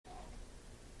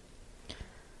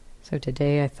So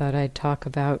today I thought I'd talk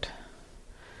about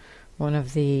one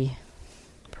of the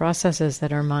processes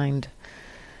that our mind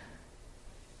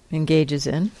engages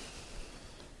in.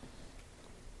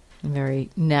 A very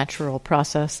natural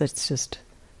process that's just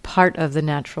part of the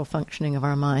natural functioning of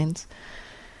our minds.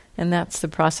 And that's the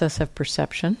process of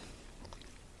perception.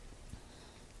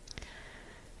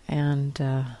 And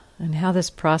how this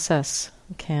process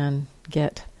can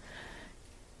get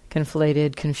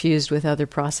conflated, confused with other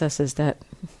processes that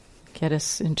get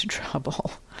us into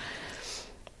trouble.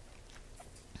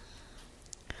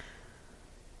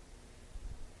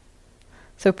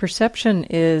 So perception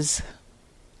is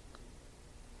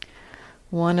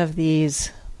one of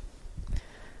these.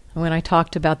 When I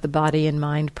talked about the body and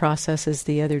mind processes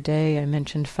the other day, I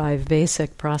mentioned 5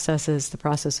 basic processes: the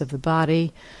process of the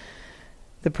body,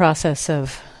 the process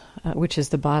of which is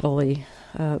the bodily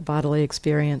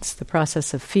experience, the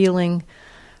process of feeling,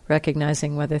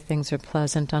 recognizing whether things are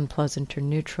pleasant, unpleasant, or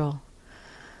neutral,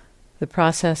 the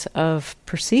process of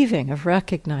perceiving, of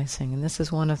recognizing, and this is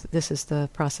the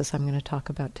process I'm going to talk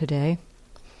about today,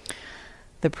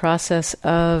 the process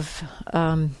of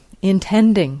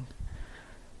intending,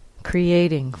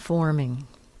 creating, forming,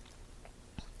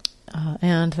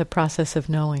 and the process of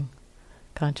knowing,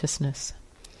 consciousness.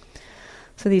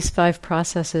 So these 5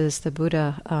 processes the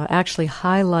Buddha actually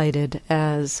highlighted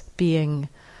as being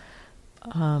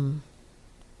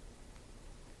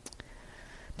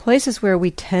places where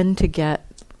we tend to get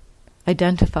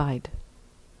identified.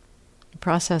 The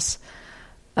process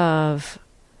of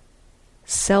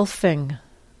selfing,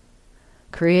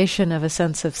 creation of a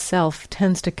sense of self,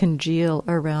 tends to congeal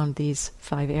around these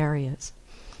 5 areas.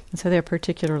 And so they're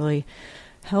particularly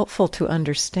helpful to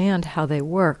understand how they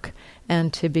work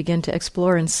and to begin to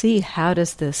explore and see how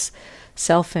does this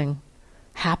selfing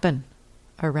happen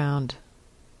around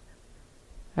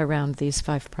these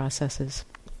 5 processes.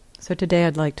 So today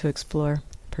I'd like to explore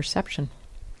perception.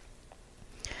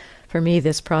 For me,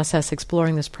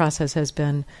 exploring this process has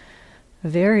been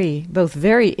both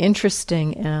very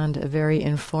interesting and a very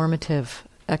informative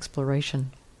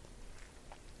exploration.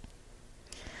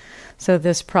 So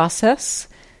this process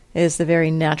is the very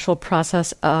natural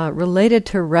process related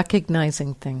to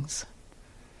recognizing things.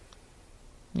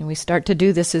 And we start to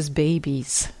do this as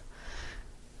babies.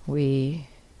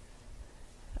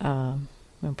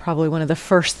 Probably one of the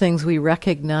first things we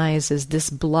recognize is this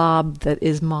blob that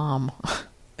is mom.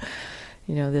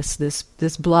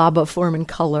 This blob of form and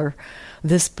color,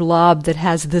 this blob that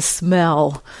has this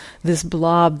smell, this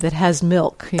blob that has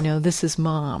milk. This is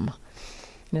mom.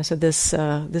 So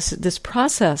this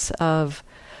process of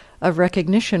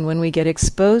recognition, when we get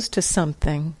exposed to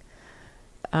something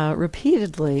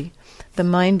repeatedly, the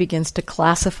mind begins to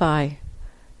classify,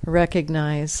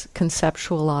 recognize,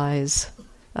 conceptualize,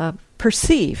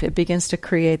 perceive. It begins to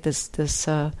create this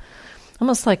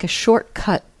almost like a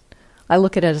shortcut. I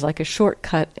look at it as like a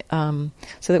shortcut so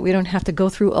that we don't have to go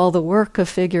through all the work of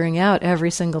figuring out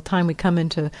every single time we come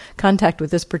into contact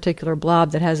with this particular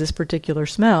blob that has this particular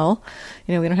smell.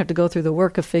 We don't have to go through the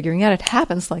work of figuring out. It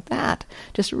happens like that,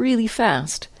 just really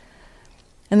fast.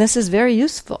 And this is very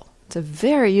useful. It's a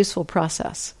very useful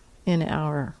process in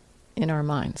our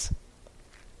minds.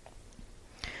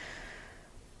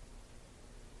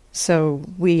 So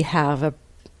we have a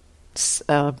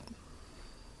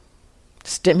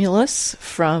stimulus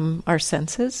from our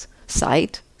senses: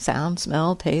 sight, sound,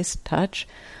 smell, taste, touch.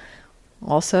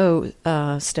 Also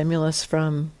stimulus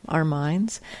from our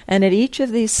minds. And at each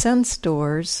of these sense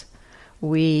doors,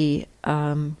 we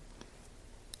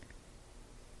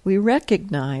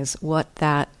recognize what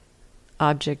that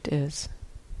object is.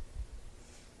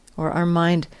 Or our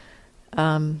mind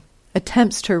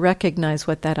attempts to recognize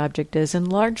what that object is.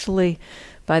 And largely,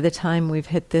 by the time we've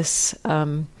hit this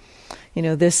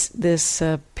this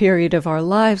period of our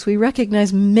lives, we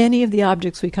recognize many of the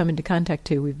objects we come into contact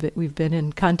to. We've been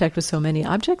in contact with so many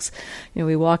objects.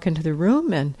 We walk into the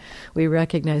room and we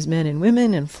recognize men and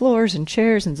women and floors and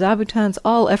chairs and zabutons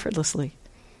all effortlessly.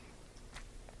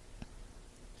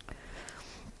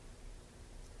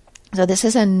 So this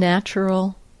is a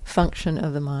natural function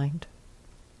of the mind.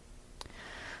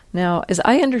 Now, as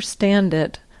I understand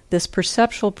it, this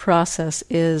perceptual process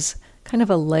is kind of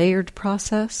a layered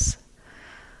process,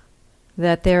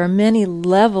 that there are many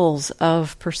levels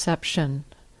of perception,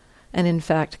 and in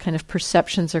fact, kind of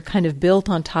perceptions are kind of built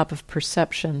on top of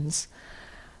perceptions.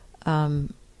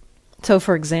 So,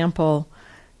 for example,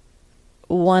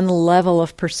 one level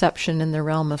of perception in the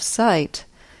realm of sight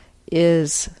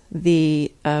is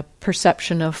the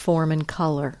perception of form and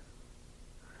color.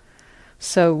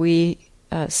 So we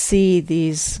see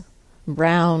these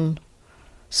brown,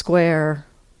 square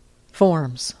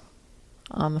forms,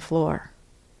 on the floor.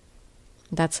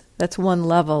 That's one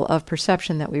level of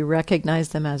perception, that we recognize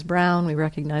them as brown, we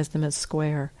recognize them as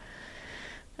square.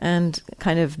 And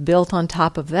kind of built on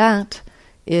top of that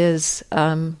is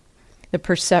the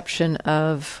perception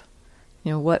of,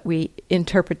 what we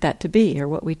interpret that to be, or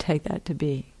what we take that to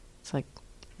be. It's like,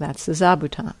 that's the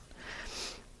zabuton.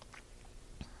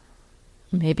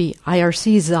 Maybe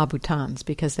IRC zabutons,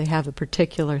 because they have a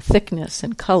particular thickness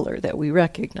and color that we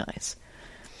recognize.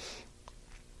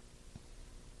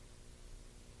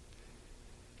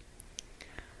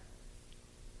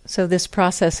 So this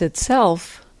process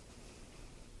itself,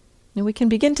 we can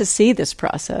begin to see this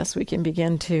process. We can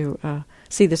begin to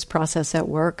see this process at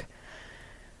work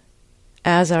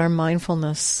as our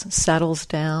mindfulness settles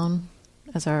down,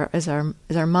 as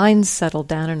our minds settle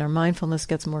down and our mindfulness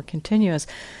gets more continuous.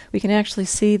 We can actually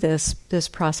see this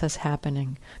process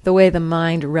happening, the way the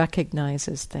mind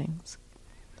recognizes things.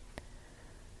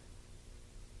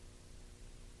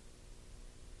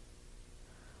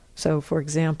 So, for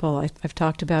example, I've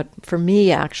talked about, for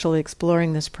me, actually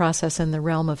exploring this process in the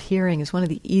realm of hearing is one of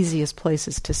the easiest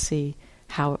places to see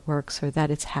how it works, or that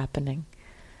it's happening.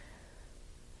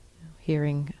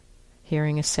 Hearing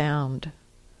a sound,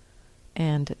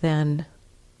 and then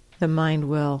the mind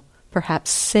will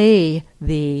perhaps say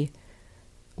the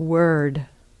word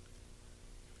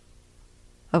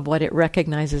of what it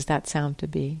recognizes that sound to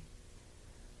be.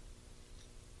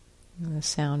 The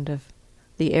sound of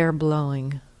the air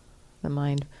blowing. The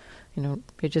mind,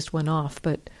 it just went off,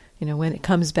 but, when it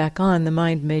comes back on, the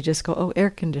mind may just go, oh, air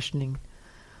conditioning.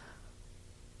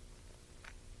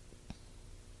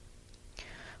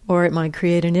 Or it might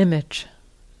create an image,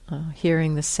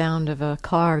 hearing the sound of a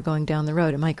car going down the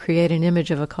road. It might create an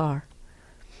image of a car.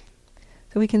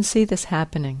 So we can see this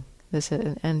happening,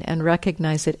 and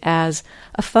recognize it as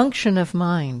a function of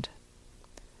mind.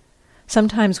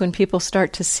 Sometimes when people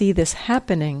start to see this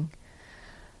happening,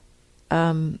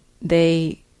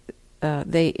 they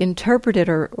interpret it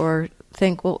or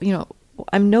think, well,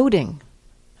 I'm noting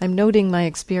my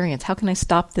experience. How can I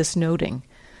stop this noting?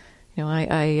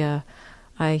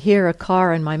 I hear a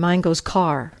car and my mind goes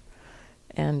car,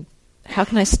 and how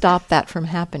can I stop that from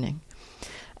happening?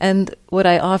 And what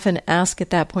I often ask at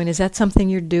that point, is that something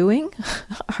you're doing?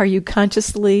 Are you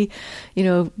consciously,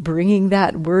 bringing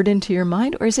that word into your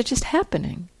mind, or is it just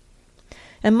happening?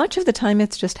 And much of the time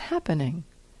it's just happening.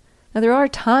 Now, there are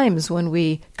times when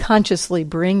we consciously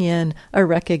bring in a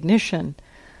recognition.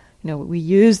 We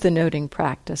use the noting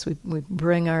practice. We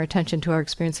bring our attention to our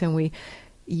experience, and we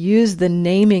use the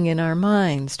naming in our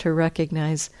minds to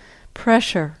recognize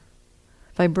pressure,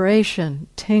 vibration,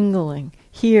 tingling,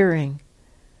 hearing,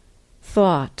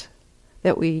 thought.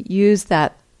 That we use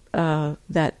that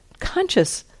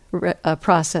conscious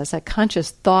process, that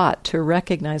conscious thought, to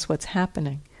recognize what's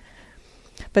happening.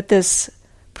 But this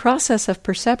process of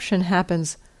perception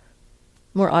happens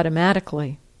more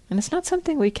automatically, and it's not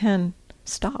something we can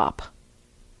stop.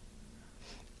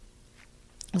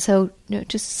 So,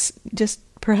 just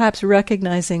perhaps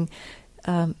recognizing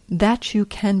that you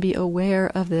can be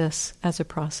aware of this as a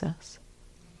process.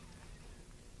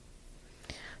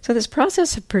 So this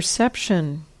process of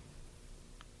perception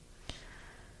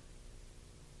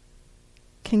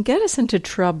can get us into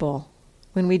trouble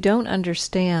when we don't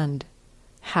understand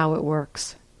how it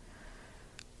works.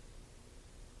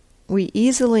 We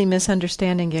easily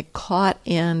misunderstand and get caught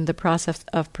in the process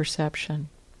of perception.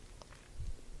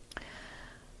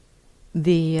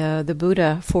 The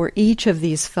Buddha, for each of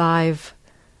these 5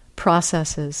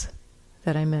 processes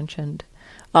that I mentioned,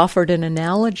 offered an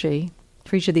analogy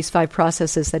for each of these 5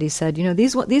 processes that he said,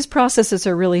 these processes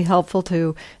are really helpful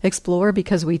to explore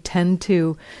because we tend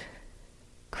to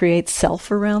create self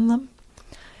around them.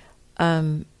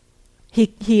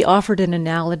 He offered an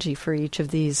analogy for each of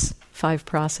these 5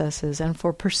 processes. And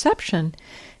for perception,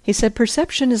 he said,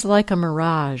 perception is like a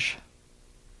mirage.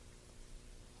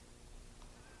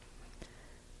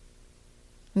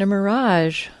 And a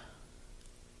mirage,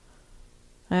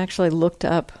 I actually looked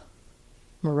up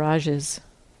mirages.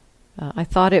 I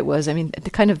thought it was,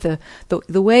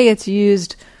 the way it's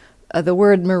used, the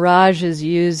word mirage is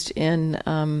used in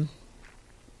kind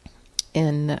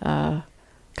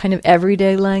of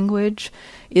everyday language,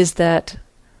 is that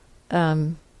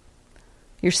you're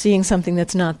seeing something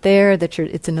that's not there, that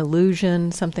it's an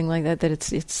illusion, something like that, that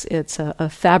it's a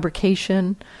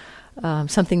fabrication,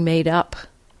 something made up.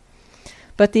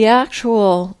 But the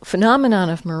actual phenomenon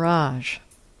of mirage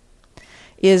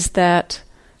is that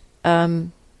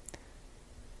the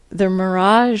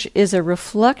mirage is a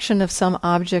reflection of some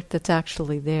object that's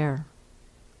actually there.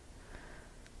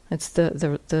 It's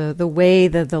the way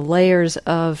that the layers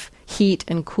of heat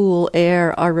and cool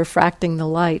air are refracting the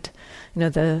light.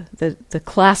 The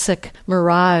classic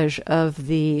mirage of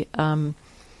the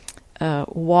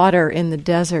water in the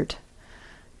desert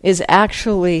is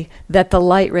actually that the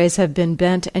light rays have been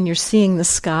bent and you're seeing the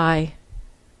sky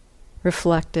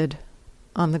reflected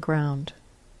on the ground.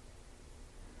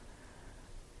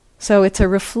 So it's a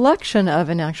reflection of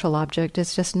an actual object.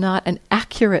 It's just not an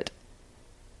accurate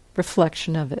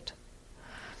reflection of it.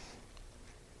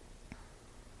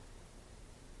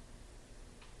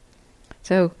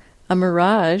 So a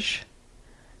mirage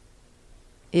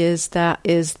is that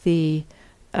there's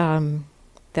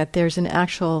an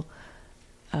actual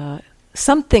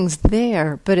something's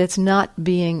there, but it's not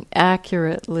being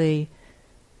accurately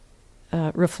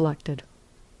reflected.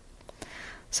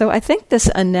 So I think this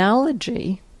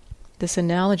analogy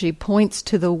points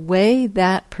to the way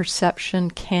that perception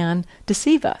can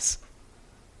deceive us.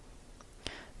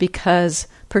 Because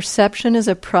perception is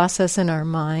a process in our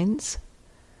minds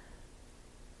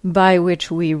by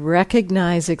which we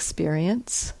recognize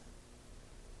experience,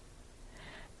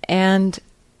 and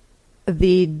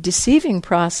the deceiving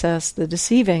process, the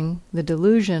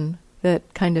delusion,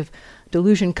 that kind of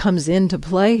delusion comes into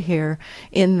play here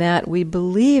in that we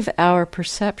believe our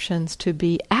perceptions to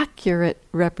be accurate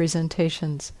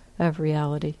representations of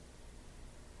reality.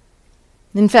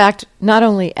 In fact, not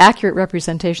only accurate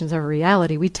representations of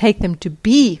reality, we take them to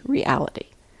be reality.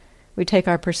 We take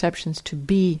our perceptions to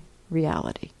be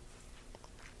reality.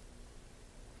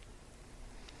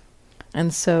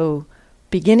 And so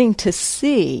beginning to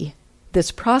see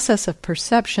this process of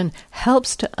perception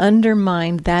helps to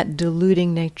undermine that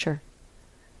deluding nature.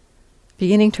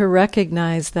 Beginning to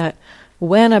recognize that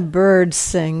when a bird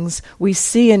sings, we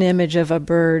see an image of a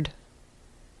bird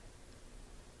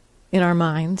in our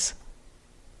minds.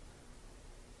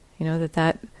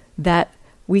 That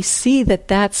we see that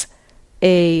that's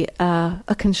a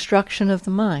construction of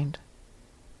the mind,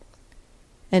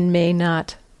 and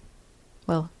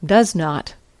does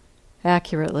not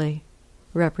accurately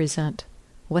represent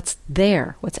what's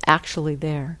there, what's actually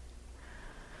there.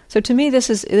 So to me, this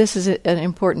is an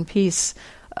important piece.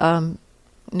 I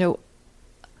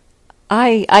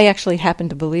actually happen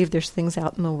to believe there's things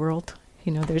out in the world.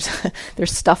 There's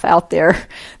there's stuff out there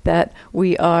that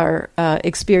we are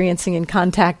experiencing and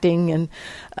contacting, and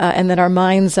that our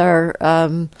minds are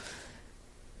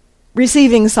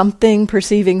receiving something,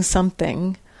 perceiving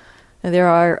something. And there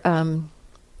are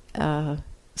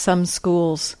some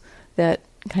schools that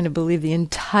kind of believe the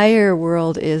entire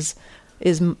world is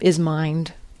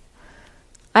mind.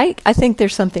 I think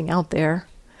there's something out there,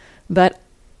 but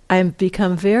I've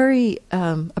become very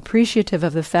appreciative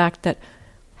of the fact that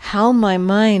how my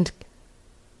mind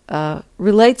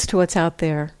relates to what's out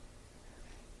there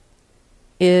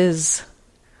is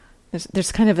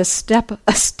there's kind of a step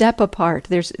apart.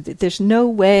 There's no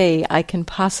way I can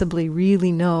possibly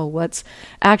really know what's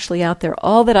actually out there.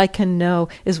 All that I can know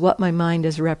is what my mind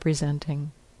is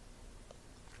representing.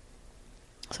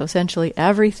 So essentially,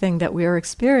 everything that we are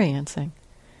experiencing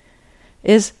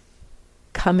is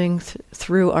coming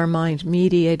through our mind,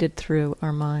 mediated through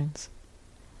our minds.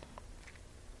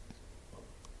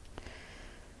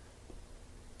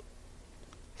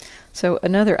 So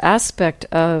another aspect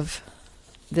of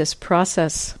this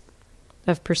process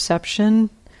of perception,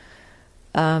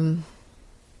 it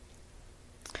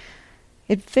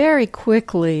very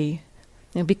quickly,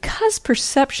 because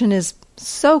perception is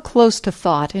so close to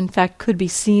thought, in fact could be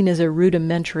seen as a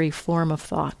rudimentary form of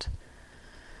thought,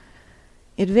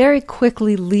 it very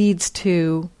quickly leads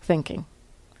to thinking.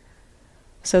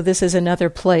 So this is another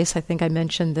place, I think I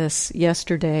mentioned this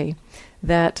yesterday,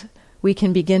 that we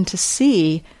can begin to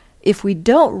see if we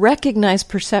don't recognize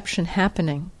perception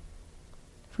happening,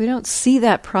 if we don't see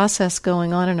that process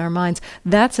going on in our minds,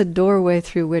 that's a doorway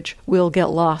through which we'll get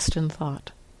lost in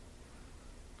thought.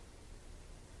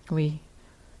 I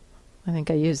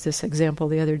think I used this example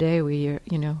the other day.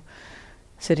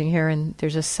 Sitting here and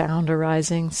there's a sound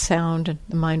arising, and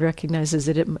the mind recognizes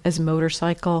it as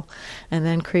motorcycle, and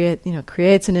then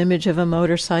creates an image of a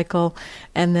motorcycle,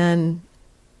 and then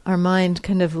our mind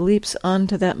kind of leaps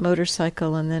onto that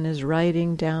motorcycle and then is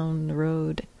riding down the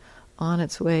road on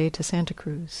its way to Santa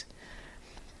Cruz.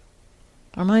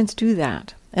 Our minds do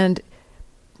that. And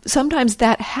sometimes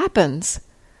that happens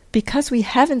because we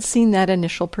haven't seen that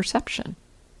initial perception.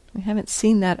 We haven't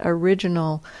seen that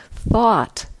original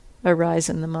thought arise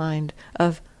in the mind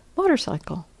of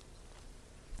motorcycle.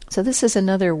 So this is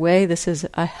another way, this is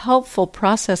a helpful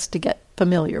process to get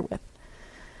familiar with.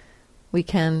 We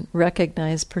can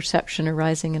recognize perception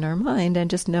arising in our mind and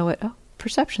just know it,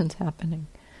 perception's happening.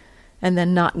 and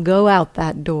then not go out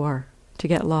that door to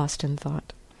get lost in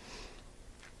thought.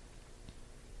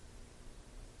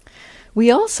 We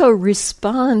also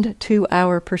respond to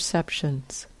our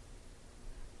perceptions.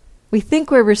 We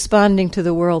think we're responding to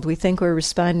the world, we think we're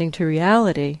responding to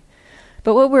reality,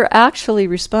 but what we're actually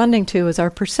responding to is our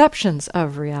perceptions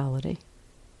of reality.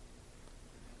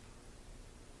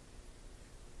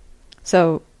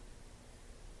 So,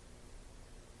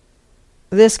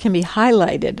 this can be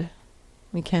highlighted.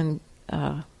 We can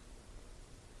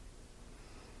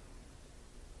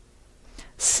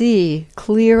see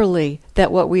clearly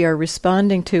that what we are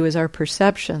responding to is our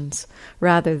perceptions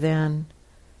rather than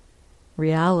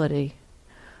reality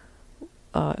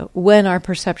when our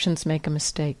perceptions make a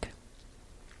mistake.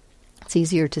 It's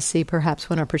easier to see perhaps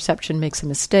when our perception makes a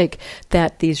mistake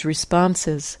that these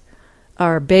responses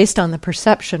are based on the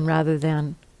perception rather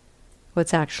than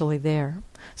what's actually there.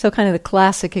 So kind of the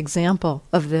classic example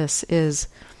of this is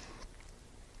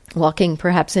walking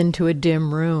perhaps into a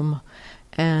dim room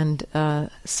and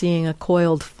seeing a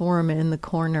coiled form in the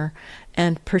corner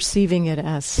and perceiving it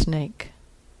as snake.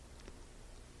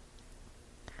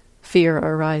 Fear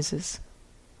arises,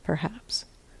 perhaps,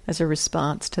 as a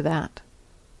response to that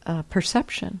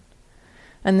perception.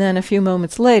 And then a few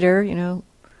moments later,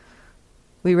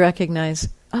 we recognize,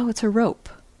 oh, it's a rope.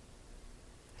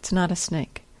 It's not a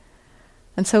snake.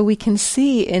 And so we can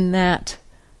see in that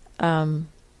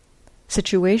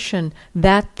situation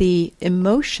that the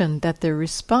emotion, that the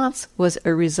response was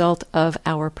a result of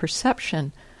our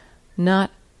perception,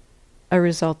 not a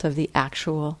result of the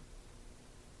actual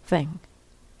thing.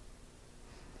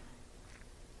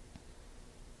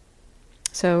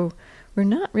 So we're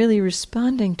not really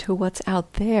responding to what's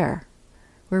out there.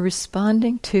 We're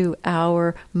responding to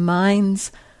our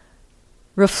mind's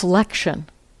reflection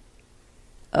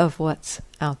of what's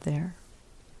out there.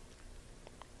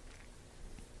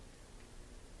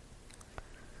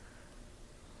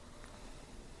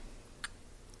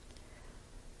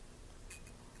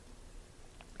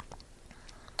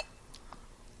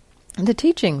 The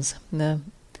teachings, the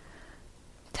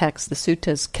texts, the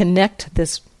suttas, connect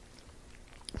this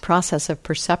process of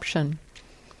perception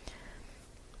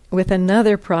with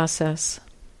another process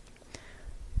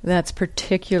that's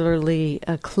particularly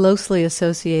closely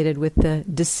associated with the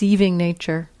deceiving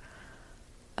nature,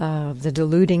 the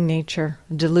deluding nature,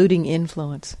 deluding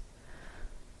influence.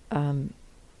 And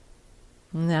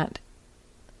that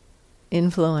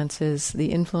influence is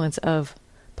the influence of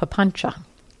Papanca,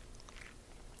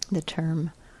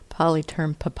 the Pali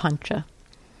term Papanca.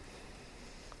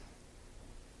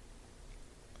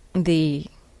 The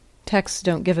texts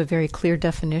don't give a very clear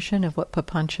definition of what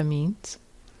Papanca means,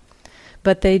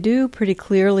 but they do pretty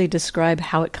clearly describe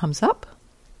how it comes up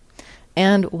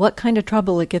and what kind of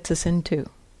trouble it gets us into.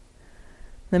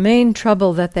 The main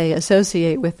trouble that they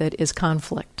associate with it is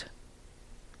conflict.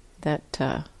 That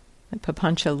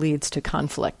Papanca leads to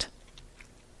conflict.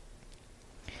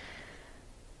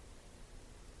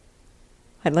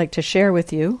 I'd like to share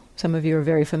with you, some of you are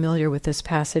very familiar with this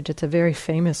passage, it's a very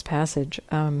famous passage,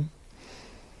 a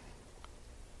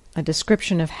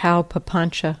description of how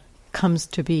Papanca comes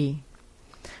to be.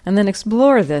 And then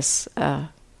explore this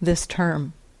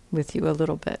term with you a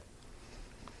little bit.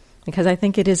 Because I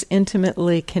think it is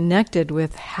intimately connected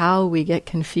with how we get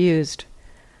confused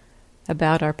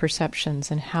about our perceptions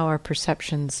and how our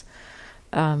perceptions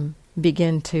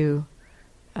begin to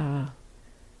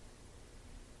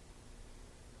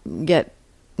get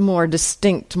more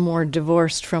distinct, more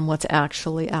divorced from what's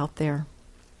actually out there.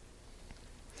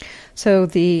 So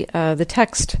the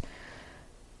text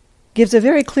gives a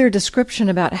very clear description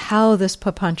about how this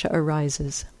Papanca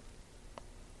arises.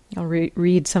 I'll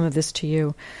read some of this to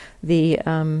you. The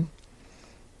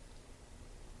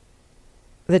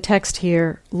text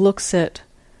here looks at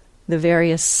the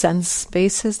various sense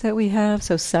spaces that we have,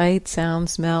 so sight, sound,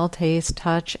 smell, taste,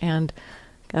 touch, and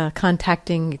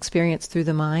contacting experience through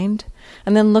the mind,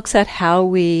 and then looks at how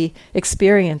we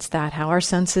experience that, how our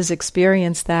senses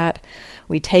experience that.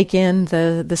 We take in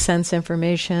the sense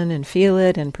information and feel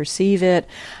it and perceive it,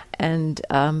 and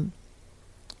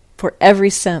for every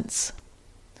sense.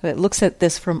 So it looks at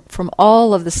this from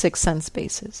all of the 6 sense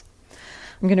spaces.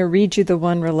 I'm going to read you the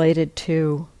one related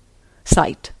to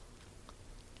sight,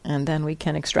 and then we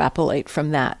can extrapolate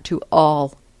from that to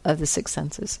all of the 6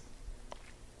 senses.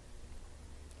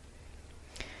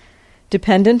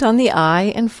 Dependent on the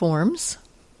eye and forms,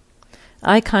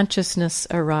 eye consciousness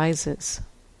arises.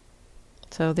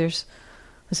 So this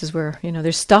is where,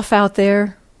 there's stuff out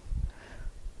there.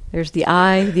 There's the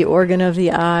eye, the organ of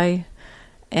the eye,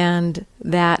 and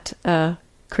that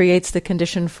creates the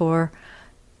condition for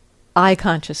eye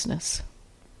consciousness.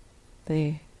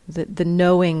 the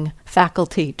knowing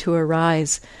faculty to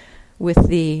arise with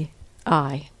the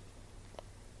I.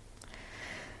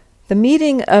 The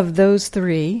meeting of those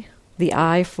three, the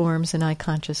I, forms, and I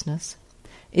consciousness,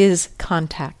 is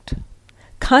contact.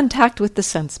 Contact with the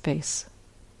sense base.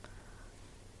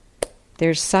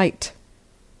 There's sight.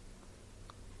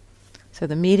 So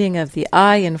the meeting of the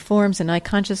I in forms and I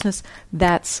consciousness,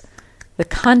 that's the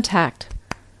contact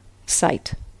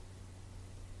sight.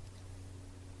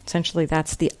 Essentially,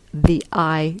 that's the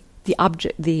I, the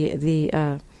object,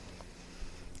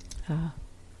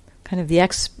 kind of the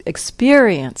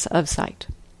experience of sight.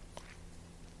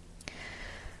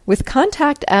 With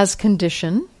contact as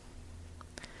condition,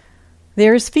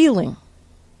 there is feeling.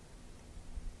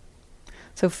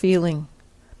 So feeling,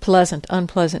 pleasant,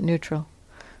 unpleasant, neutral.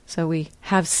 So we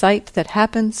have sight that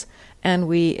happens, and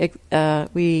we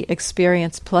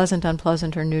experience pleasant,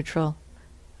 unpleasant, or neutral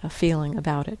feeling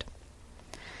about it.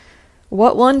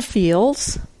 What one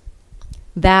feels,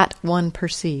 that one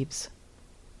perceives.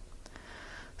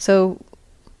 So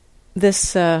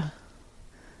this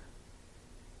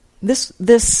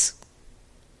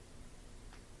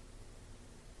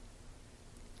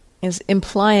is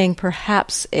implying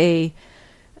perhaps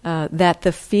that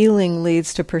the feeling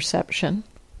leads to perception.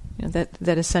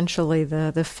 That essentially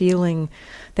the feeling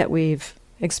that we've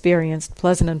experienced,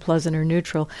 pleasant, unpleasant, or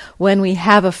neutral, when we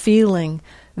have a feeling,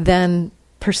 then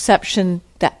perception,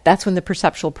 that's when the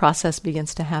perceptual process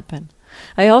begins to happen.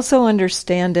 I also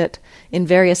understand it in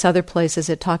various other places.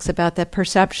 It talks about that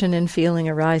perception and feeling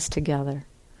arise together.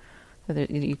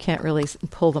 You can't really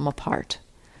pull them apart.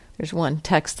 There's one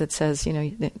text that says,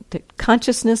 that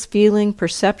consciousness, feeling,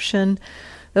 perception,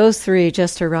 those three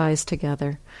just arise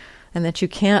together. And that you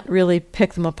can't really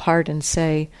pick them apart and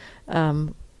say,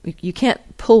 you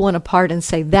can't pull one apart and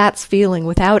say that's feeling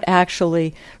without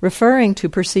actually referring to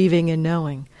perceiving and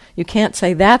knowing. You can't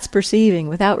say that's perceiving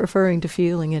without referring to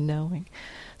feeling and knowing.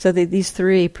 So these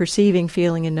three, perceiving,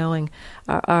 feeling, and knowing,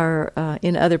 are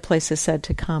in other places said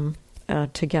to come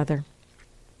together.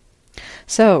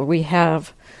 So we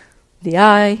have the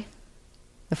I,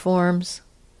 the forms,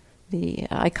 the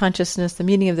I consciousness. The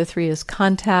meaning of the three is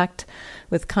contact.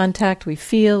 With contact we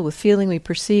feel, with feeling we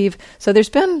perceive. So there's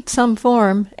been some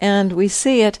form, and we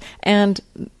see it, and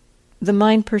the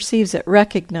mind perceives it,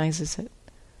 recognizes it.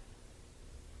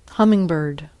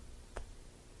 Hummingbird,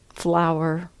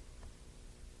 flower,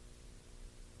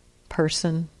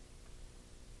 person,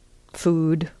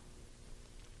 food.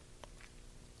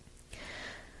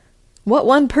 What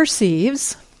one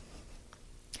perceives,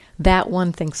 that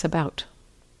one thinks about.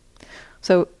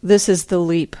 So this is the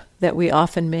leap that we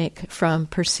often make from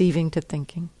perceiving to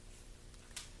thinking.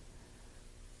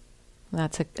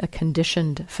 That's a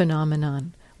conditioned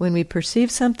phenomenon. When we perceive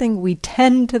something, we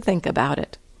tend to think about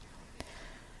it.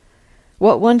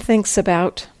 What one thinks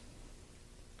about,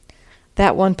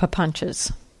 that one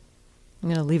papanchas. I'm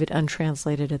going to leave it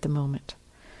untranslated at the moment.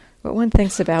 What one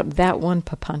thinks about, that one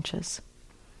papanchas.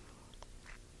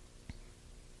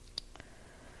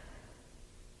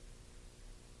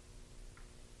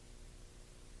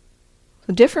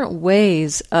 Different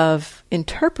ways of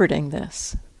interpreting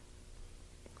this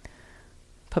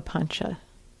papancha.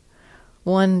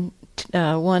 One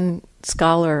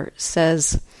scholar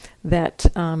says that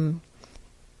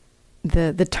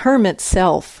the term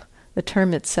itself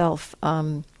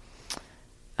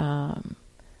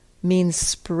means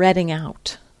spreading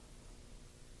out.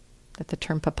 That the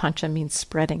term papancha means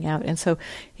spreading out, and so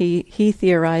he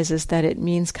theorizes that it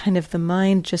means kind of the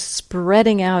mind just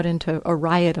spreading out into a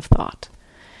riot of thought.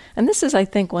 And this is, I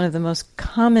think, one of the most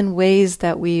common ways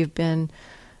that we've been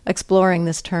exploring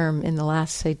this term in the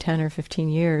last, say, 10 or 15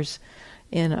 years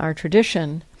in our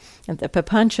tradition. And the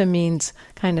papancha means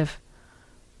kind of,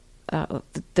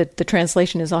 the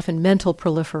translation is often mental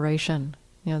proliferation.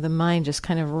 The mind just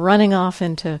kind of running off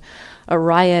into a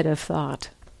riot of thought.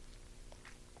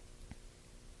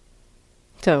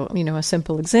 So, a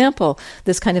simple example,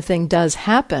 this kind of thing does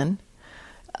happen.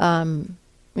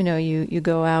 You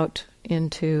go out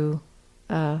into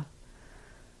the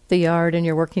yard and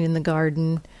you're working in the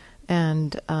garden,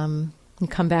 and you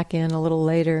come back in a little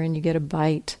later and you get a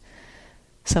bite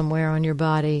somewhere on your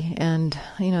body, and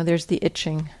there's the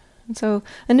itching. And so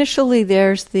initially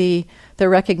there's the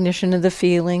recognition of the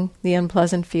feeling, the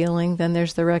unpleasant feeling. Then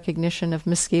there's the recognition of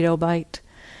mosquito bite.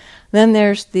 Then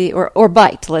there's or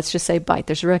bite. Let's just say bite.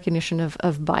 There's a recognition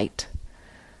of bite.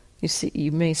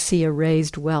 You may see a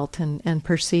raised welt and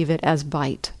perceive it as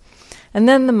bite. And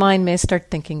then the mind may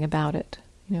start thinking about it.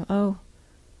 I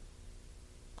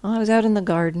was out in the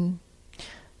garden.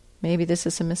 Maybe this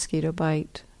is a mosquito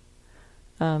bite.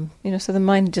 So the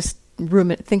mind just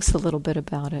thinks a little bit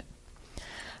about it.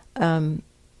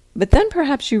 But then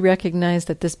perhaps you recognize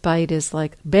that this bite is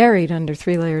like buried under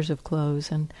 3 layers of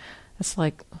clothes, and it's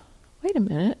like, wait a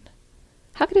minute,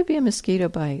 how could it be a mosquito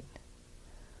bite?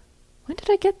 When did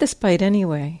I get this bite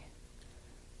anyway?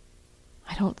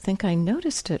 I don't think I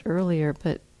noticed it earlier,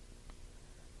 but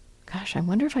gosh, I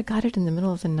wonder if I got it in the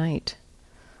middle of the night.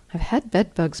 I've had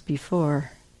bed bugs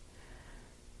before.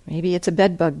 Maybe it's a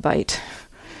bed bug bite.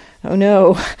 Oh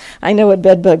no, I know what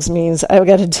bed bugs means. I've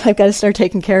got to start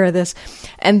taking care of this.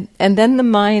 And then the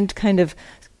mind kind of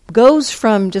goes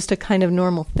from just a kind of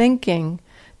normal thinking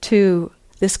to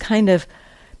this kind of,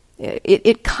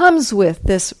 it comes with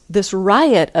this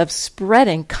riot of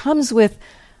spreading, comes with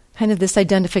kind of this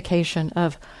identification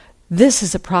of, this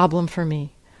is a problem for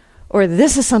me, or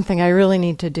this is something I really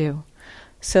need to do.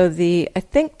 So I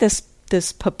think this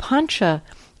papancha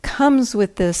comes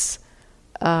with this,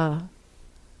 the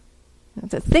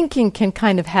thinking can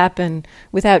kind of happen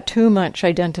without too much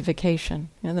identification.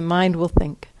 The mind will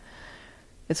think.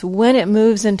 It's when it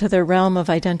moves into the realm of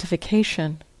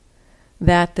identification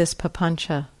that this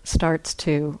papancha starts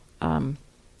to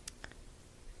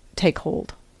take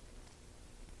hold.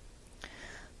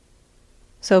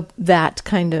 So that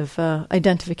kind of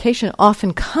identification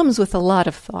often comes with a lot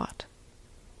of thought.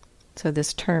 So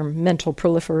this term, mental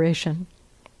proliferation.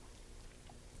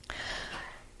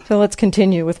 So let's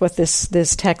continue with what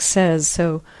this text says.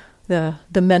 So the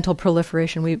mental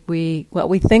proliferation, what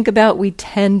we think about, we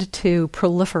tend to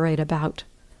proliferate about.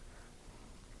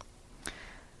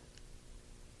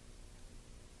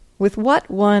 With what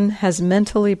one has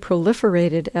mentally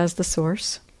proliferated as the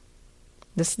source.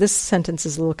 This sentence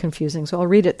is a little confusing, so I'll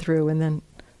read it through and then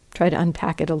try to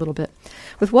unpack it a little bit.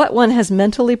 With what one has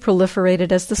mentally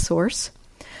proliferated as the source,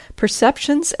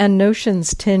 perceptions and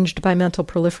notions tinged by mental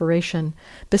proliferation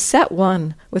beset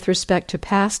one with respect to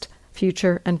past,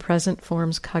 future, and present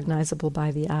forms cognizable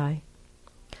by the eye.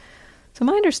 So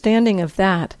my understanding of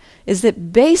that is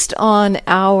that based on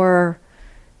our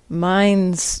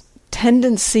mind's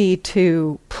tendency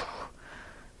to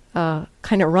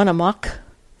kind of run amok,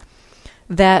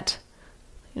 that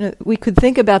we could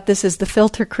think about this as the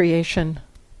filter creation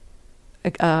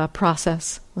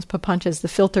process. This papancha is the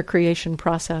filter creation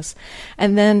process.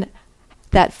 And then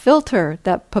that filter,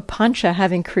 that papancha,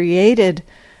 having created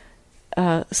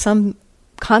some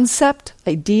concept,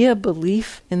 idea,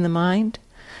 belief in the mind,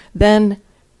 then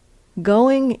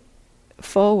going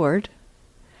forward,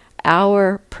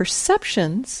 our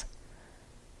perceptions,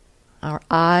 our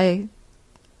eye,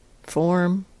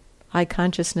 form, eye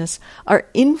consciousness, are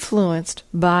influenced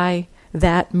by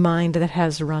that mind that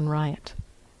has run riot.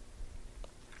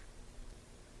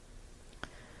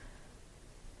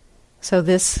 So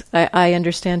this I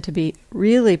understand to be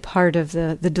really part of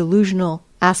the delusional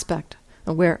aspect,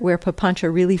 where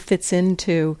papancha really fits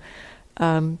into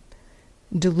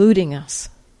deluding us.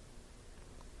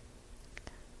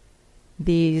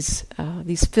 These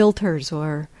filters,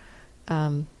 or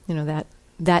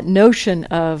that notion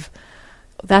of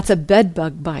that's a bed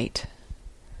bug bite.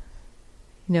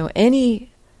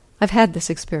 I've had this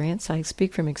experience. I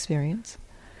speak from experience.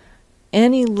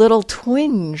 Any little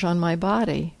twinge on my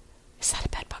body. Is that a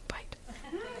bed bug bite?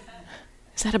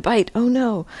 Is that a bite? Oh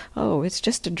no. Oh, it's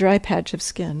just a dry patch of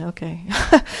skin. Okay.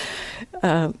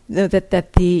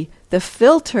 That the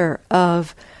filter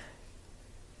of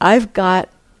I've got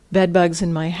bed bugs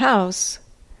in my house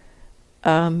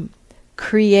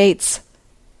creates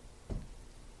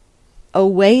a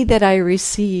way that I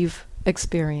receive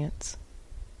experience.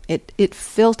 It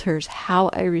filters how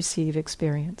I receive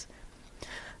experience.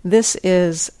 This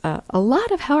is a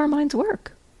lot of how our minds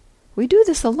work. We do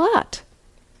this a lot.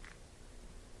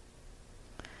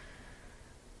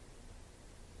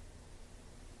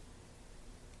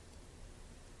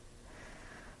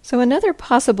 So another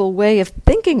possible way of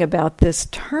thinking about this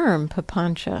term,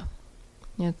 papancha,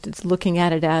 it's looking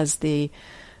at it as the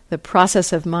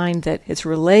process of mind that is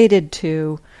related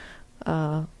to,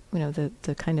 the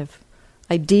kind of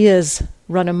ideas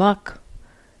run amok,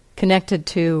 connected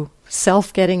to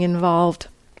self getting involved.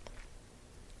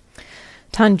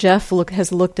 Tanjeff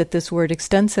has looked at this word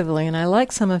extensively, and I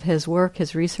like some of his work,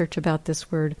 his research about this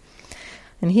word.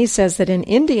 And he says that in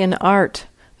Indian art,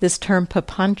 this term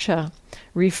papancha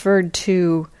referred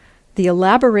to the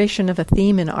elaboration of a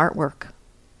theme in artwork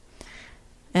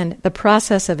and the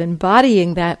process of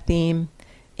embodying that theme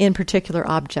in particular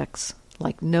objects,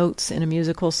 like notes in a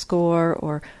musical score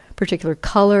or particular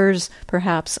colors,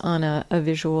 perhaps on a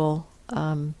visual,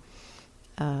 a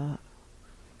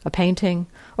painting,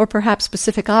 or perhaps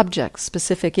specific objects,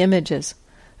 specific images,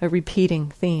 a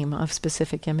repeating theme of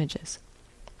specific images.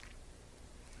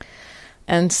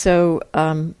 And so,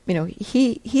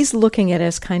 he's looking at it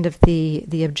as kind of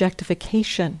the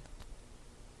objectification,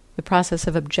 the process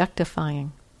of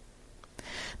objectifying.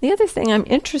 The other thing I'm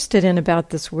interested in about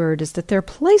this word is that there are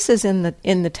places in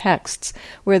the texts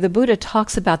where the Buddha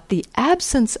talks about the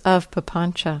absence of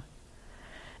papanca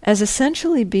as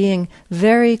essentially being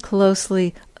very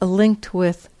closely linked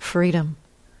with freedom.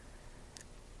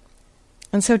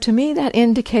 And so to me that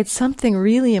indicates something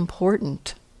really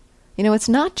important. It's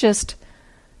not just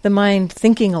the mind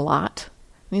thinking a lot.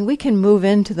 I mean, we can move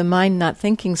into the mind not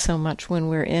thinking so much when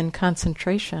we're in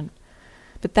concentration.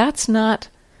 But that's not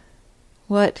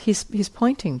what he's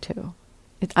pointing to.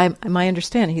 My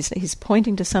understanding, he's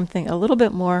pointing to something a little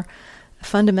bit more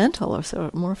fundamental, or so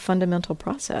a more fundamental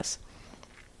process.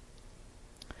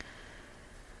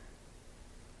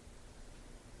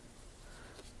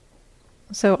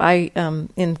 So I,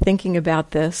 in thinking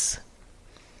about this,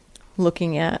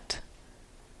 looking at,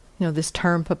 this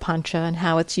term papanca and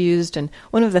how it's used, and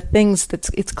one of the things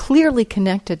it's clearly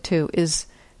connected to is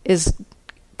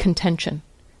contention,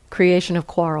 creation of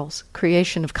quarrels,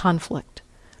 creation of conflict.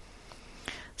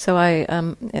 So I,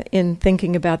 in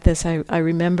thinking about this, I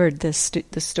remembered the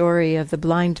story of the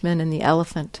blind man and the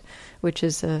elephant, which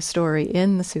is a story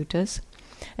in the suttas,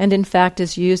 and in fact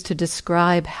is used to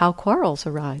describe how quarrels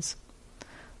arise.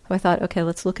 So I thought, okay,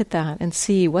 let's look at that and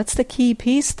see what's the key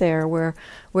piece there where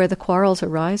the quarrels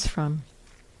arise from.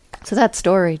 So that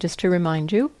story, just to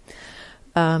remind you,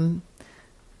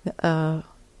 a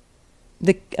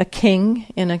king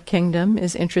in a kingdom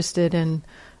is interested in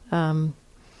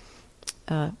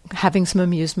having some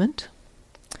amusement,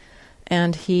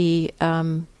 and he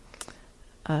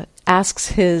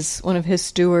asks one of his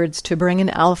stewards to bring an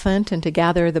elephant and to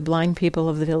gather the blind people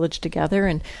of the village together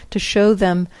and to show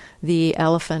them the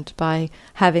elephant by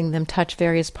having them touch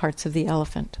various parts of the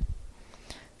elephant.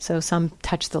 So some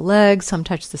touch the legs, some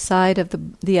touch the side of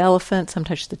the elephant, some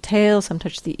touch the tail, some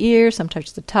touch the ear, some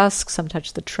touch the tusks, some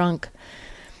touch the trunk.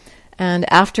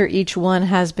 And after each one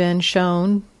has been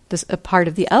shown a part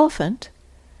of the elephant,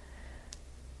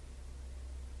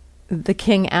 the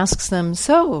king asks them,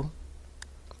 "So,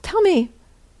 tell me,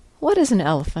 what is an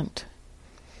elephant?"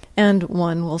 And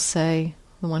one will say,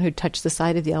 the one who touched the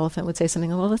side of the elephant would say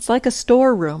something, "Well, it's like a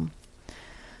storeroom."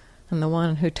 And the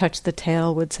one who touched the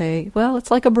tail would say, "Well, it's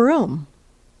like a broom."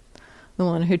 The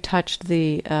one who touched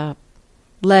the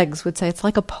legs would say, "It's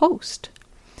like a post."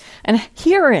 And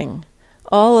hearing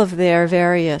all of their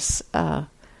various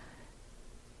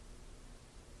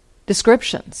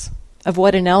descriptions of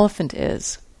what an elephant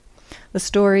is, the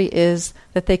story is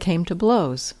that they came to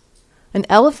blows. An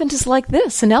elephant is like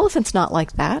this, an elephant's not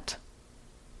like that.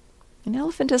 An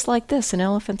elephant is like this, an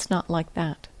elephant's not like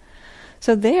that.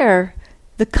 So there,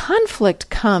 the conflict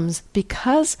comes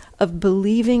because of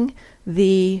believing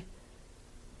the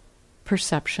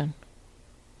perception.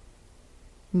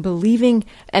 Believing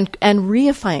and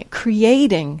reifying it,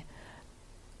 creating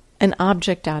an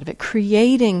object out of it,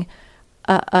 creating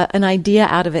an idea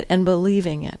out of it and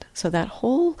believing it. So that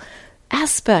whole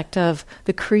aspect of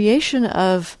the creation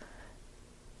of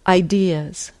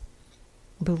ideas,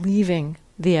 believing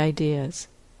the ideas.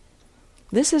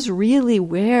 This is really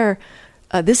where,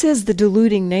 this is the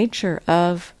deluding nature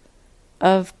of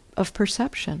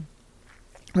perception,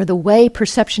 or the way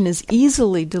perception is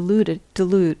easily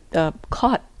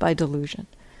caught by delusion,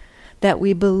 that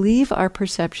we believe our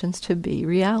perceptions to be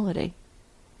reality.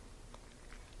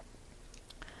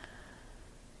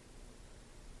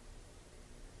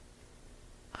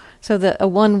 So the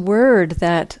one word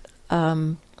that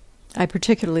I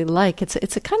particularly like, it's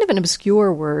a kind of an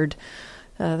obscure word.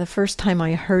 The first time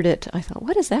I heard it, I thought,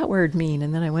 what does that word mean?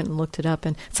 And then I went and looked it up,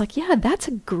 and it's like, yeah, that's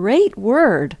a great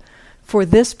word for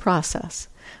this process.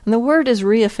 And the word is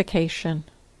reification.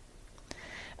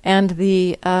 And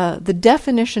the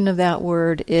definition of that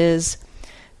word is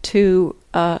to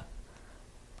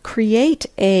create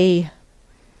a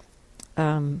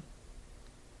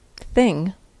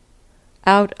thing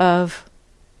out of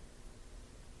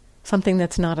something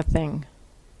that's not a thing.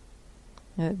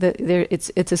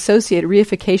 It's associated.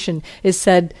 Reification is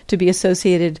said to be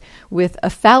associated with a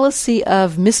fallacy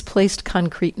of misplaced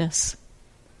concreteness.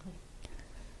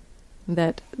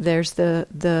 That there's the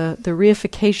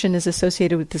reification is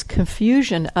associated with this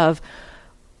confusion of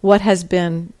what has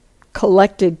been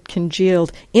collected,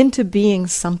 congealed into being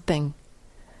something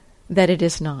that it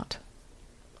is not.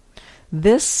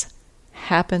 This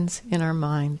happens in our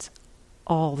minds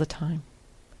all the time.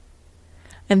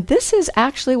 And this is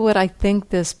actually what I think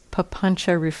this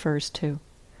papanca refers to.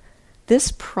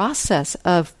 This process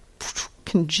of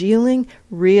congealing,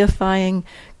 reifying,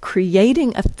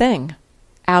 creating a thing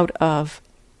out of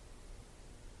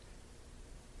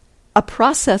a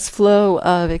process flow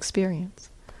of experience.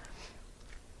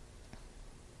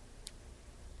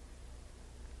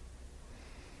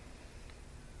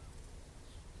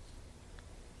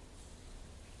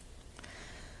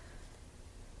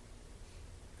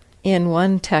 In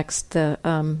one text, the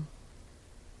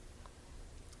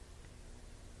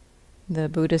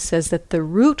Buddha says that the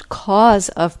root cause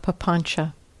of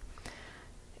Papanca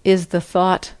is the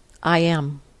thought, I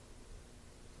am.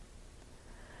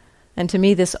 And to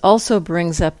me, this also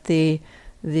brings up the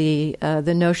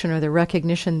notion or the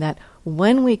recognition that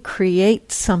when we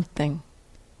create something,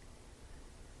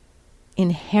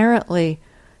 inherently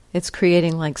it's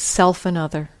creating like self and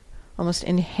other. Almost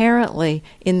inherently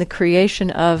in the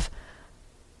creation of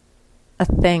a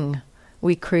thing,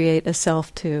 we create a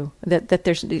self too. That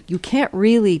there's, you can't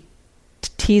really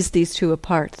tease these two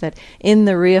apart. That in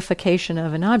the reification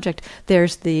of an object,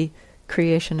 there's the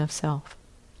creation of self.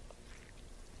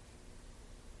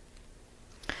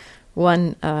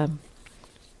 One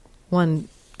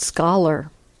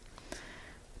scholar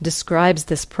describes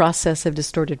this process of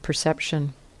distorted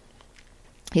perception.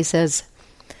 He says,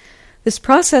 this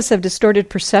process of distorted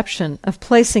perception, of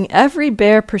placing every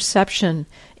bare perception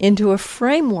into a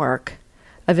framework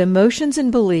of emotions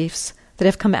and beliefs that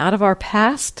have come out of our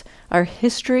past, our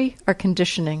history, our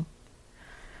conditioning,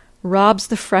 robs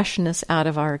the freshness out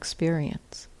of our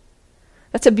experience.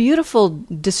 That's a beautiful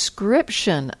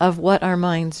description of what our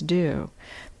minds do.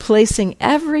 Placing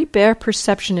every bare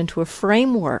perception into a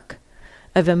framework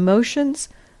of emotions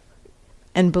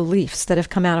and beliefs that have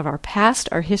come out of our past,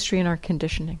 our history, and our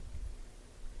conditioning.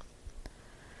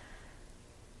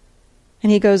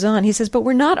 And he goes on, he says, but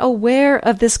we're not aware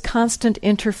of this constant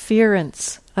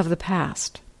interference of the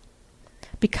past.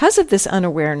 Because of this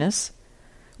unawareness,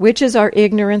 which is our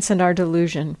ignorance and our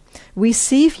delusion, we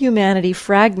see humanity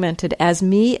fragmented as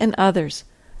me and others,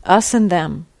 us and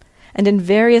them, and in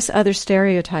various other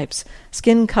stereotypes,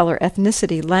 skin color,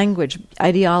 ethnicity, language,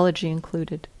 ideology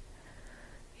included.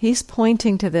 He's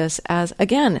pointing to this as,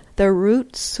 again, the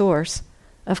root source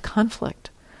of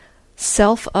conflict.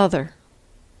 Self-other.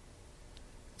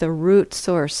 The root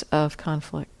source of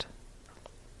conflict.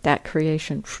 That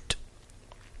creation.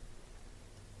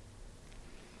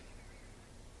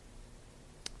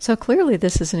 So clearly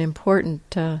this is an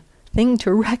important thing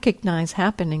to recognize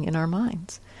happening in our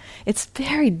minds. It's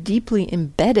very deeply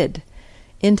embedded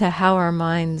into how our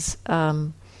minds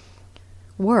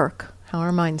work, how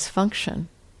our minds function.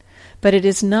 But it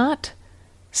is not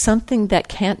something that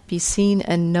can't be seen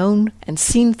and known and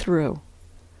seen through.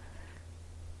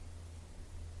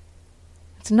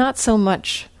 It's not so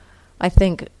much, I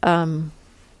think, at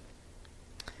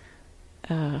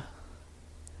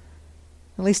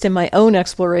least in my own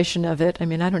exploration of it, I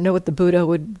mean, I don't know what the Buddha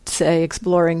would say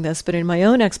exploring this, but in my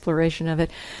own exploration of it,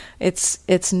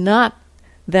 it's not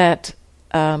that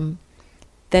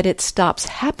that it stops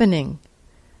happening.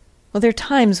 Well, there are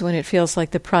times when it feels like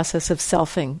the process of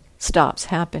selfing stops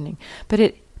happening, but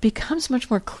it becomes much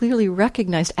more clearly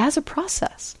recognized as a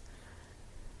process.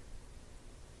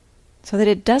 So that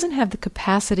it doesn't have the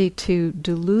capacity to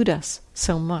delude us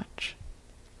so much.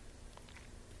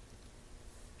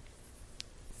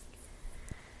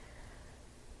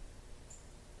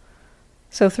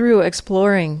 So through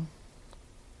exploring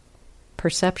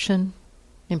perception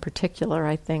in particular,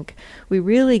 I think, we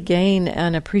really gain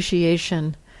an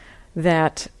appreciation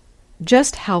that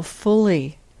just how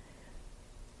fully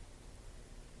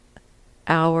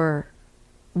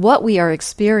what we are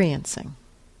experiencing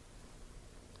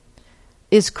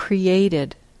is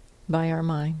created by our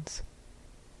minds.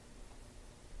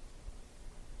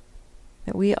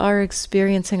 That we are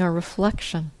experiencing a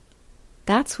reflection.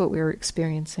 That's what we're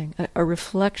experiencing, a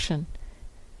reflection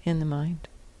in the mind.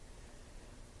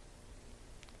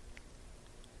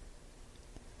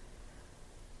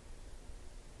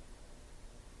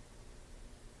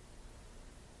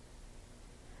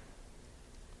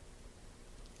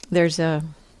 There's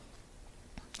an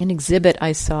exhibit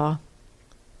I saw.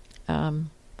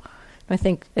 I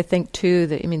think too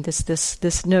that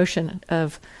this notion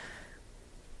of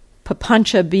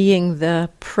Papanca being the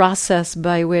process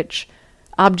by which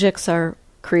objects are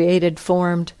created,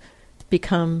 formed,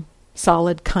 become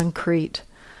solid, concrete.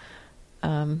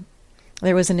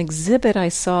 There was an exhibit I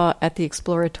saw at the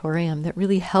Exploratorium that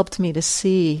really helped me to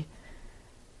see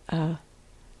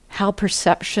how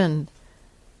perception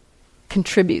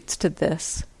contributes to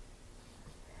this.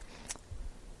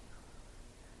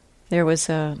 There was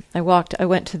I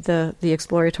went to the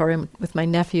Exploratorium with my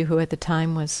nephew, who at the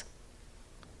time was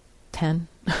 10.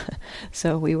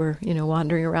 So we were,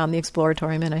 wandering around the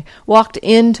exploratorium, and I walked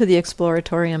into the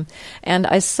exploratorium, and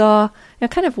I saw,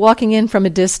 kind of walking in from a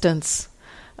distance,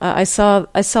 I saw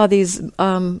these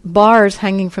bars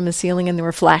hanging from the ceiling, and there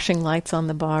were flashing lights on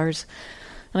the bars.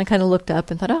 And I kind of looked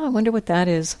up and thought, I wonder what that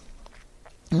is.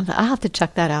 And I thought, I'll have to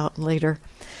check that out later.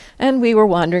 And we were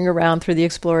wandering around through the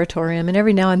exploratorium, and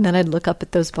every now and then I'd look up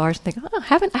at those bars and think, I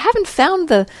haven't found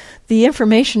the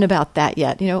information about that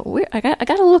yet. I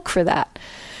got to look for that.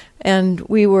 And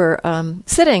we were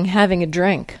sitting having a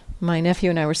drink. My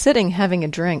nephew and I were sitting having a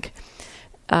drink,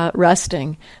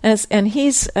 resting. And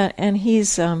he said,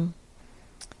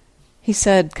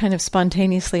 kind of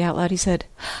spontaneously out loud, he said,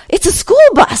 "It's a school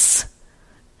bus."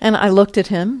 And I looked at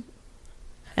him,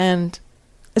 and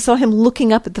I saw him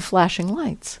looking up at the flashing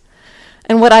lights.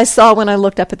 And what I saw when I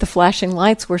looked up at the flashing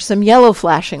lights were some yellow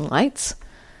flashing lights.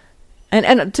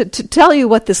 And to tell you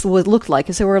what this looked like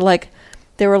is there were like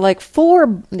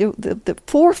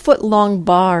 4-foot long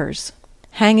bars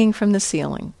hanging from the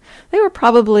ceiling. They were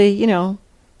probably,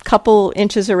 couple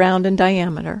inches around in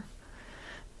diameter.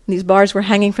 These bars were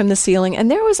hanging from the ceiling, and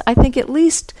there was, I think, at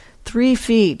least 3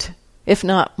 feet, if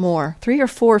not more, 3 or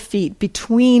 4 feet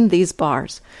between these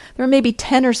bars. There were maybe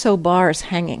 10 or so bars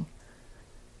hanging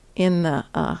in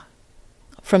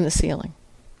from the ceiling.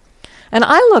 And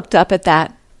I looked up at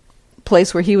that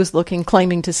place where he was looking,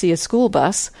 claiming to see a school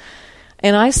bus,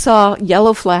 and I saw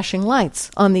yellow flashing lights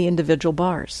on the individual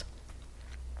bars.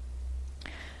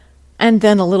 And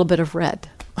then a little bit of red.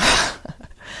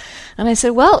 And I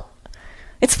said, well,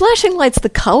 it's flashing lights the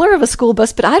color of a school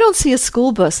bus, but I don't see a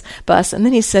school bus. And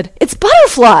then he said, "It's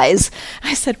butterflies."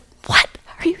 I said, "What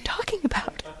are you talking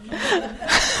about?"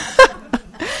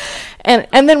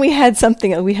 And then we had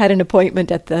an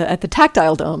appointment at the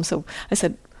tactile dome. So I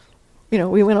said,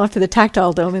 we went off to the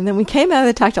tactile dome, and then we came out of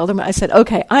the tactile dome. And I said,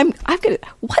 "Okay,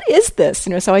 what is this?"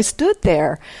 So I stood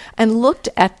there and looked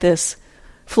at this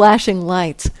flashing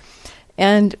lights.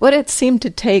 And what it seemed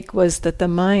to take was that the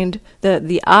mind,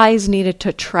 the eyes needed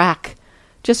to track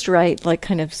just right, like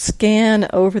kind of scan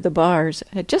over the bars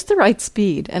at just the right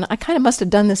speed. And I kind of must have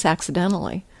done this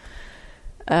accidentally.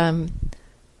 At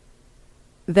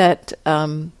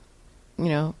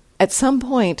some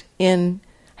point in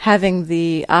having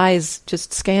the eyes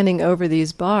just scanning over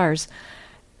these bars,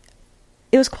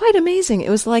 it was quite amazing. It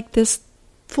was like this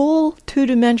full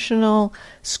 2-dimensional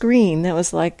screen that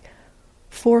was like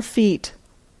 4 feet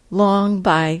long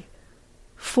by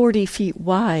 40 feet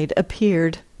wide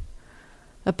appeared,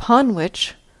 upon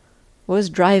which was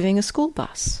driving a school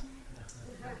bus.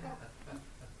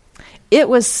 It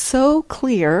was so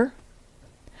clear,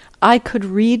 I could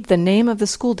read the name of the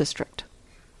school district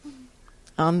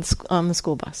on the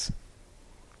school bus.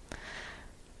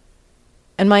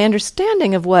 And my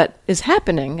understanding of what is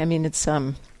happening, it's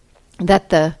that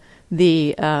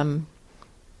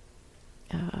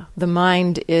the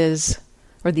mind is,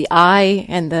 or the eye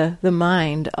and the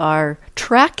mind are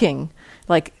tracking,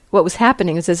 like what was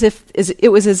happening is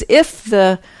it was as if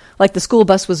the school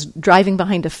bus was driving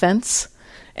behind a fence,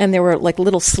 and there were like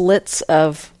little slits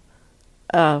of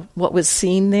what was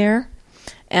seen there,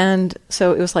 and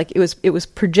so it was like it was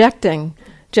projecting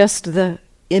just the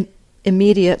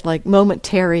immediate, like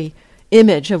momentary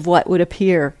image of what would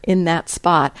appear in that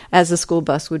spot as the school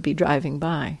bus would be driving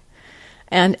by.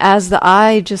 And as the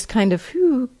eye just kind of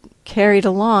carried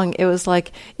along, it was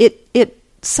like it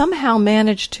somehow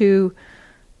managed to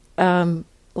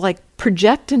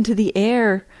project into the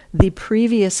air the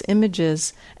previous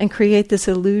images and create this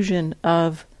illusion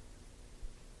of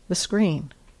the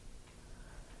screen.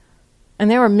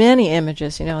 And there were many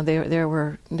images, there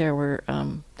were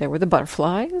the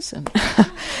butterflies, and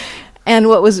and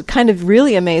what was kind of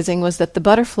really amazing was that the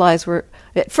butterflies were,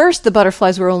 at first the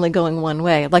butterflies were only going one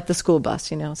way, like the school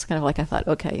bus, it's kind of like I thought,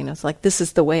 okay, it's like this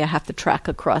is the way I have to track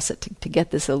across it to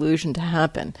get this illusion to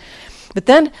happen. But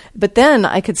then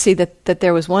I could see that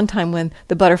there was one time when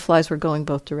the butterflies were going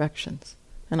both directions,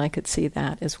 and I could see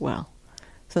that as well.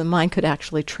 So the mind could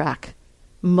actually track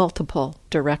multiple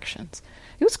directions.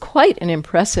 It was quite an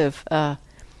impressive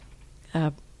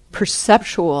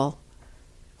perceptual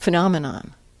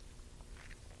phenomenon.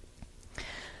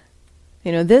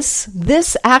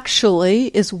 This actually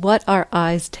is what our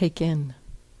eyes take in.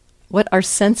 What our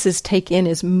senses take in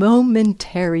is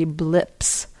momentary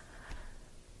blips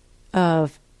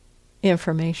of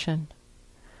information.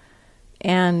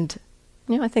 And,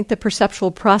 I think the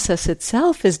perceptual process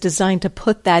itself is designed to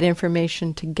put that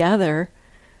information together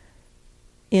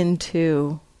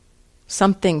into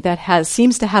something that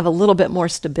seems to have a little bit more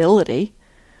stability.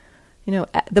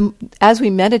 As we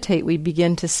meditate, we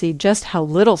begin to see just how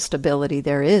little stability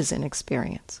there is in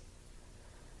experience.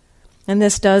 And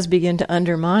this does begin to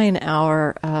undermine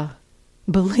our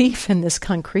belief in this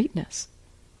concreteness.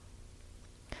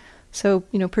 So,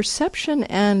 perception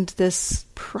and this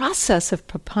process of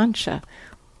papanca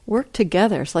work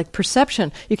together. It's like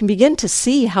perception. You can begin to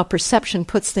see how perception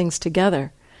puts things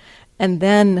together. And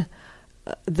then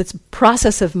this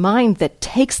process of mind that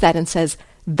takes that and says,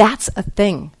 that's a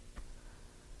thing.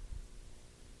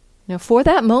 For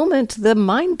that moment, the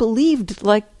mind believed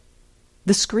like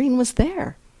the screen was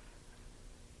there.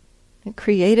 It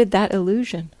created that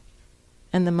illusion.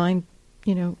 And the mind,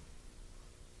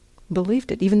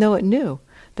 believed it, even though it knew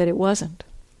that it wasn't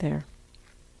there.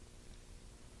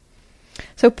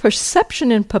 So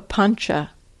perception and papanca,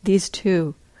 these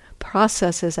two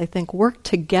processes, I think, work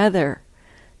together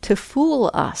to fool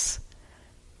us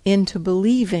into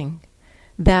believing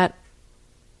that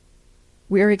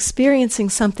we're experiencing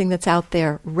something that's out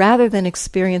there rather than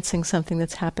experiencing something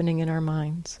that's happening in our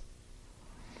minds.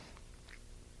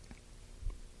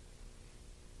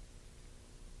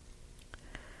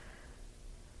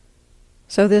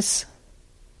 So this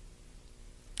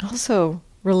also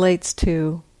relates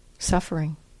to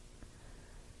suffering.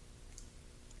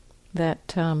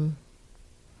 That,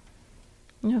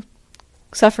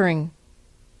 suffering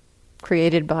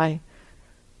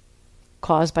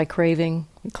caused by craving.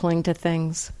 We cling to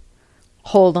things,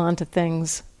 hold on to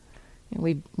things.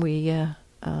 We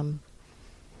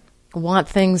want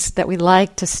things that we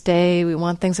like to stay. We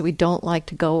want things that we don't like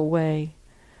to go away.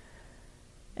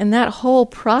 And that whole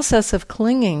process of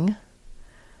clinging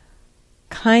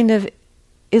kind of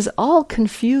is all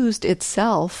confused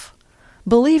itself,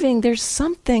 believing there's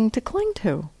something to cling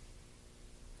to.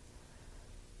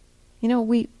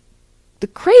 The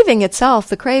craving itself,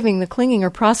 the clinging are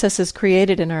processes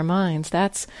created in our minds.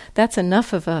 That's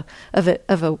enough of a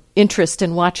interest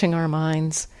in watching our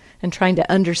minds and trying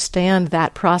to understand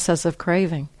that process of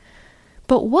craving.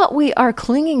 But what we are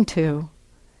clinging to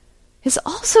is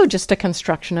also just a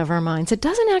construction of our minds. It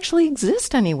doesn't actually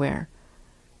exist anywhere.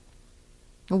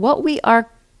 When we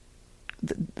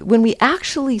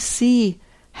actually see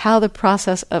how the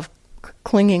process of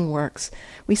clinging works,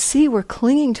 we see we're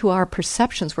clinging to our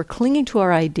perceptions, we're clinging to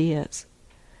our ideas.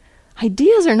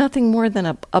 Ideas are nothing more than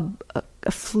a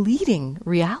fleeting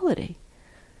reality.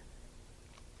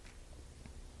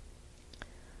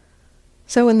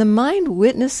 So when the mind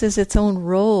witnesses its own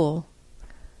role,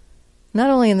 not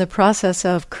only in the process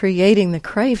of creating the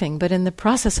craving, but in the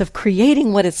process of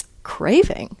creating what it's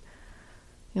craving.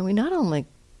 We not only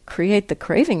create the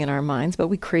craving in our minds, but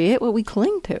we create what we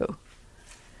cling to.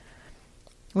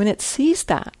 When it sees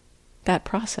that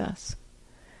process,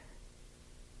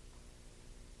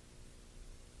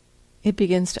 it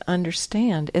begins to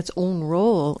understand its own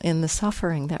role in the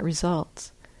suffering that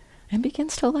results and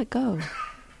begins to let go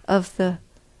of the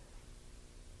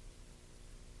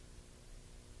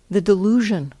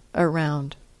delusion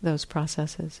around those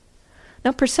processes.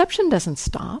 Now, perception doesn't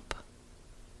stop.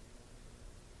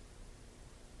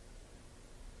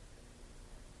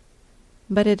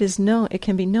 But it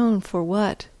can be known for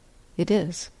what it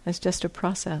is, as just a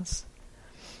process.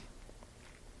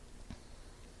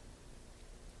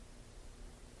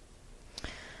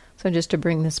 So just to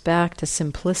bring this back to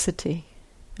simplicity,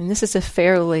 and this is a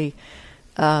fairly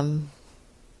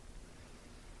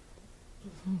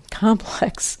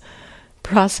complex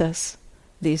process,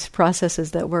 these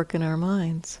processes that work in our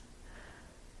minds.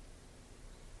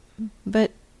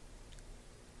 But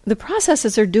the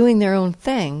processes are doing their own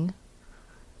thing.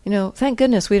 Thank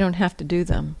goodness we don't have to do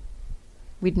them.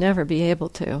 We'd never be able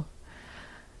to.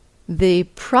 The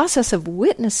process of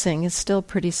witnessing is still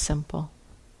pretty simple.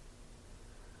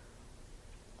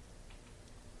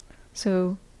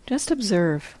 So just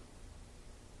observe.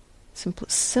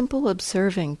 Simple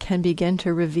observing can begin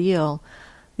to reveal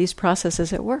these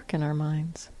processes at work in our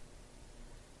minds.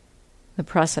 The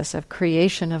process of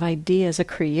creation of ideas, a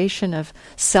creation of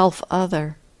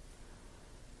self-other.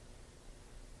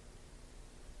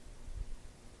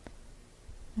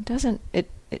 It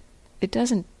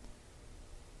doesn't,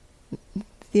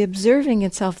 the observing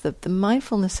itself, the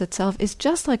mindfulness itself is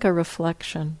just like a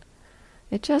reflection.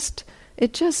 It just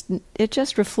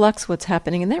reflects what's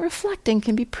happening, and that reflecting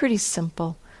can be pretty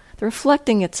simple. The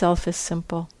reflecting itself is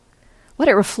simple. What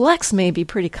it reflects may be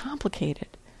pretty complicated.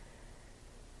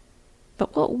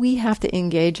 But what we have to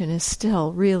engage in is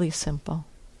still really simple.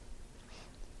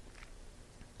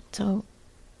 So,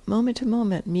 moment to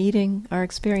moment, meeting our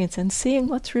experience and seeing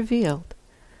what's revealed.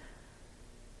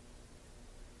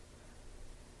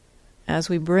 As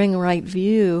we bring right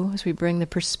view, as we bring the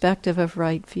perspective of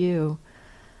right view,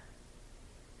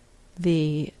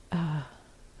 the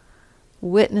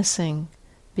witnessing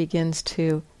begins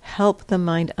to help the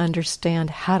mind understand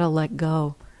how to let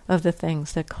go of the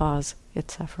things that cause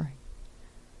its suffering.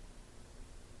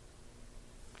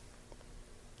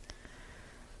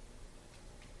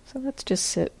 So let's just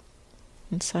sit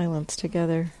in silence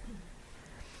together.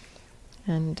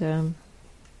 And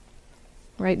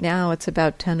right now it's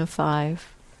about 10:05.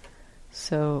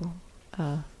 So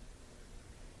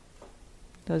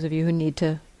those of you who need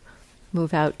to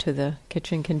move out to the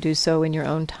kitchen can do so in your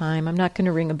own time. I'm not going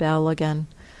to ring a bell again.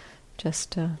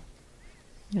 Just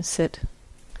sit,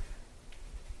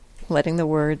 letting the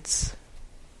words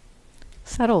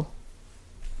settle.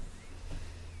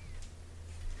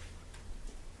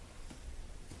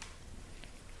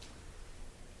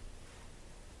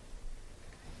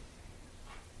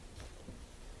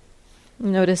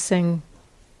 Noticing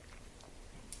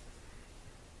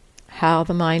how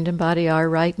the mind and body are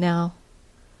right now.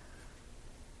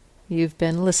 You've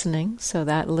been listening, so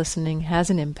that listening has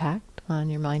an impact on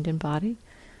your mind and body.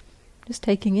 Just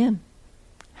taking in,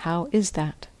 how is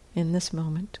that in this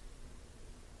moment?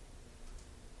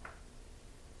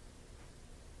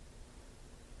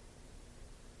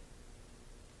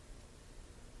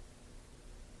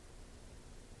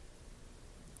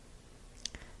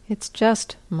 It's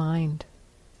just mind.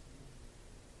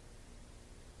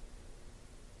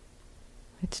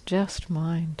 It's just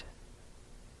mind.